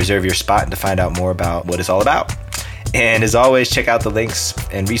to reserve your spot and to find out more about what it's all about. And as always, check out the links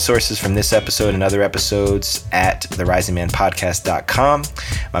and resources from this episode and other episodes at therisingmanpodcast.com.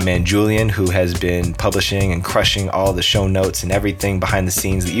 My man Julian, who has been publishing and crushing all the show notes and everything behind the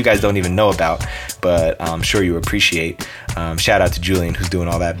scenes that you guys don't even know about, but I'm sure you appreciate. Shout out to Julian, who's doing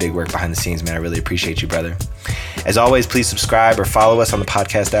all that big work behind the scenes, man. I really appreciate you, brother. As always, please subscribe or follow us on the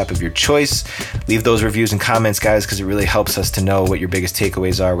podcast app of your choice. Leave those reviews and comments, guys, because it really helps us to know what your biggest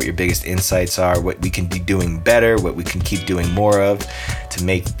takeaways are, what your biggest insights are, what we can be doing better, what we can keep doing more of to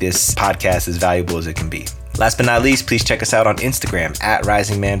make this podcast as valuable as it can be. Last but not least, please check us out on Instagram at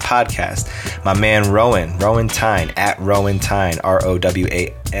Rising Man Podcast. My man Rowan Tyne at Rowan Tyne,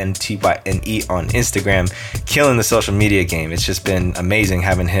 ROWANTYNE on Instagram, killing the social media game. It's just been amazing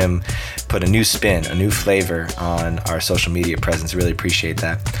having him put a new spin, a new flavor on our social media presence. Really appreciate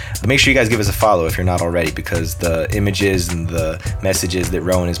that. But make sure you guys give us a follow if you're not already, because the images and the messages that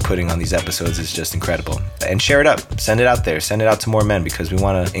Rowan is putting on these episodes is just incredible. And share it up, send it out there, send it out to more men, because we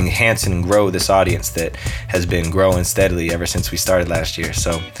want to enhance and grow this audience that has been growing steadily ever since we started last year.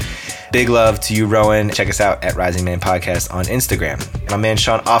 So big love to you, Rowan. Check us out at Rising Man Podcast on Instagram. My man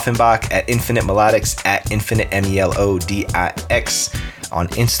Sean Offenbach at Infinite Melodics at Infinite MELODIX on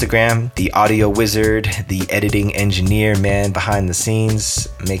Instagram. The audio wizard, the editing engineer, man behind the scenes,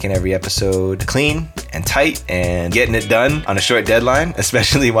 making every episode clean and tight and getting it done on a short deadline,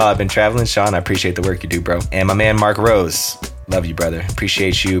 especially while I've been traveling. Sean, I appreciate the work you do, bro. And my man Mark Rose. Love you, brother.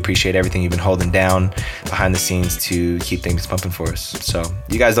 Appreciate you. Appreciate everything you've been holding down behind the scenes to keep things pumping for us. So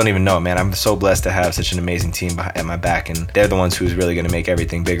you guys don't even know it, man. I'm so blessed to have such an amazing team at my back, and they're the ones who's really going to make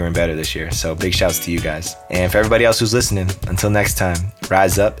everything bigger and better this year. So big shouts to you guys. And for everybody else who's listening, until next time,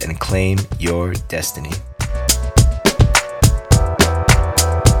 rise up and claim your destiny.